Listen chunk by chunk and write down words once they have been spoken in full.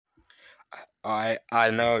I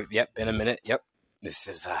know. Yep, in a minute. Yep. This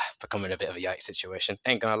is becoming a bit of a yikes situation.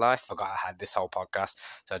 Ain't gonna lie, forgot I had this whole podcast.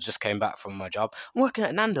 So I just came back from my job. I'm working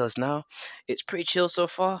at Nando's now. It's pretty chill so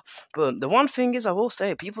far. But the one thing is, I will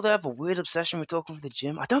say, people that have a weird obsession with talking with the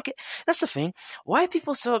gym, I don't get. That's the thing. Why are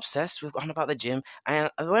people so obsessed with on about the gym?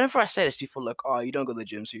 And whenever I say this, people are like, "Oh, you don't go to the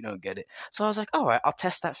gym, so you don't get it." So I was like, "All right, I'll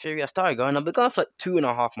test that theory." I started going. I've been going for like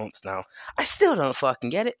 2.5 months now. I still don't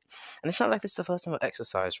fucking get it. And it's not like this is the first time I've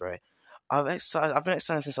exercised, right? I've been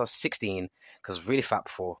exercising since I was 16 because I was really fat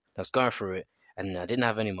before. I was going through it and I didn't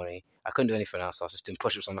have any money. I couldn't do anything else. So I was just doing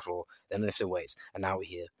push-ups on the floor, then lifting weights, and now we're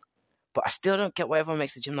here. But I still don't get why everyone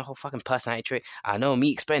makes the gym the whole fucking personality trait. I know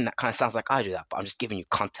me explaining that kind of sounds like I do that, but I'm just giving you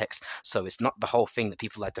context. So it's not the whole thing that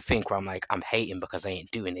people like to think where I'm like, I'm hating because I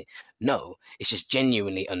ain't doing it. No, it's just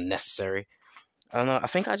genuinely unnecessary. I don't know. I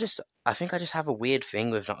think I just have a weird thing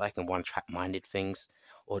with not liking one track minded things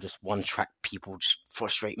or just one track people just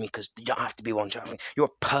frustrate me because you don't have to be one track. You're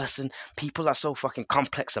a person. People are so fucking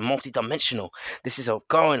complex and multidimensional. This is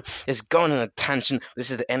going on a tangent. This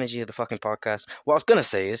is the energy of the fucking podcast. What I was gonna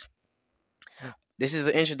say is this is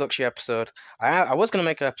the introductory episode. I was gonna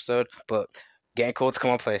make an episode, but getting called to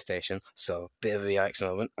come on PlayStation, so bit of a yikes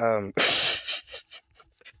moment.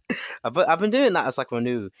 I've been doing that as like my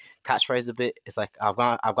new catchphrase a bit. It's like I've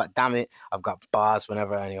got damn it, I've got bars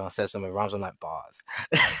whenever anyone says something rhymes with like bars.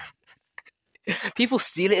 People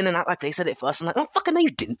steal it in and act like they said it first. I'm like, oh fucking no, you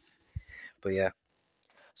didn't. But yeah,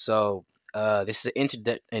 so this is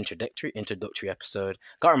an introductory episode.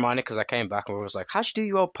 Got reminded because I came back and was like, how'd you do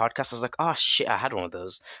your old podcast? I was like, oh shit, I had one of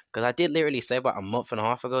those because I did literally say about a month and a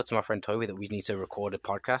half ago to my friend Toby that we need to record a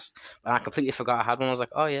podcast, and I completely forgot I had one. I was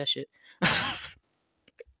like, oh yeah, shit.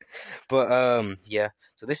 But yeah.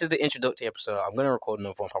 So this is the introductory episode. I'm gonna record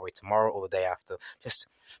another one probably tomorrow or the day after, just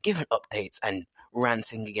giving updates and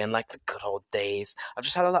ranting again like the good old days. I've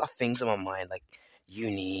just had a lot of things on my mind, like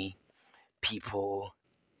uni, people,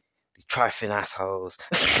 these trifling assholes,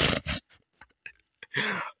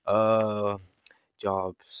 uh,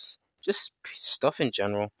 jobs, just stuff in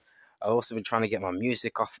general. I've also been trying to get my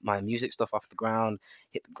music stuff off the ground,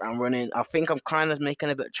 hit the ground running. I think I'm kind of making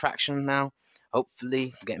a bit of traction now.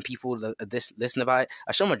 Hopefully, getting people to this listen about it.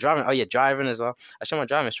 I show my driving. Oh yeah, driving as well. I show my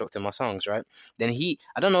driving instructor my songs, right? Then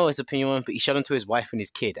I don't know his opinion on, but he showed them to his wife and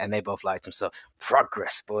his kid, and they both liked him. So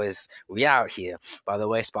progress, boys. We out here. By the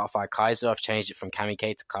way, Spotify Kaiser. I've changed it from Kami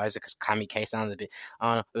K to Kaiser because Kami K sounded a bit. I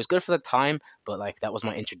don't know. It was good for the time, but like that was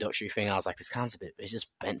my introductory thing. I was like, this sounds a bit. It's just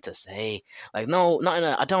bent to say. Like, no, not in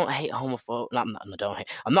a. I don't hate homophobe. I don't hate.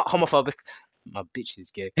 I'm not homophobic. My bitch is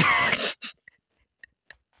gay.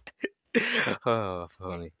 Oh,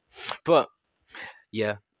 funny. But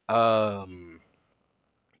yeah,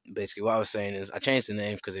 basically what I was saying is I changed the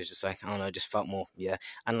name because it's just like I don't know, it just felt more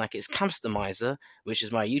and like it's Camstermizer, which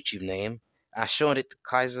is my YouTube name. I shortened it to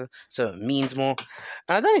Kaiser, so it means more.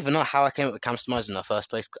 And I don't even know how I came up with Camstermizer in the first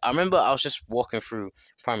place. I remember I was just walking through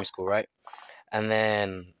primary school, right, and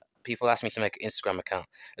then people asked me to make an Instagram account,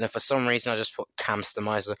 and then for some reason I just put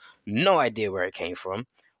Camstermizer. No idea where it came from,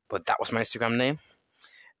 but that was my Instagram name.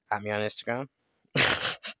 At me on Instagram.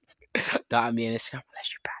 Don't at me on Instagram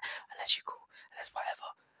unless you're bad, unless you're cool, unless whatever.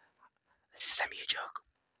 Let's just send me a joke.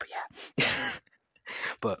 But yeah.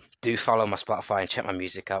 But do follow my Spotify and check my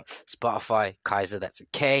music out. Spotify Kaiser, that's a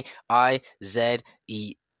Kizer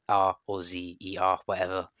or Zer,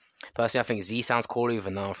 whatever. Personally, I think Z sounds cooler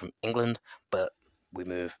even though I'm from England, but we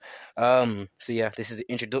move. So yeah, this is the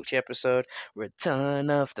introductory episode. Return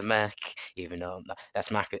of the Mac. Even though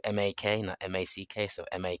that's Mac with M-A-K, not M-A-C-K, so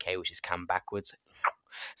M-A-K, which is Cam backwards.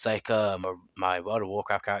 It's like my World of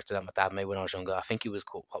Warcraft character that my dad made when I was younger. I think he was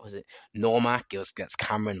called, what was it? Normac. That's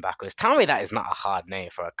Cameron backwards. Tell me that is not a hard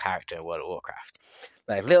name for a character in World of Warcraft.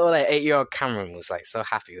 Like little like 8-year-old Cameron was like so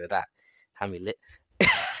happy with that. Had me lit.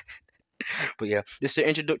 But yeah, this is the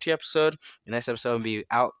introductory episode. The next episode will be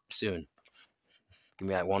out soon. Give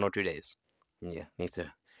me like 1 or 2 days. Yeah, need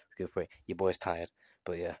to recuperate. Your boy's tired.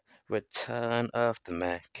 But yeah, Return of the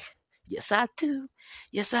Mac. Yes, I do.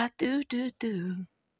 Yes, I do.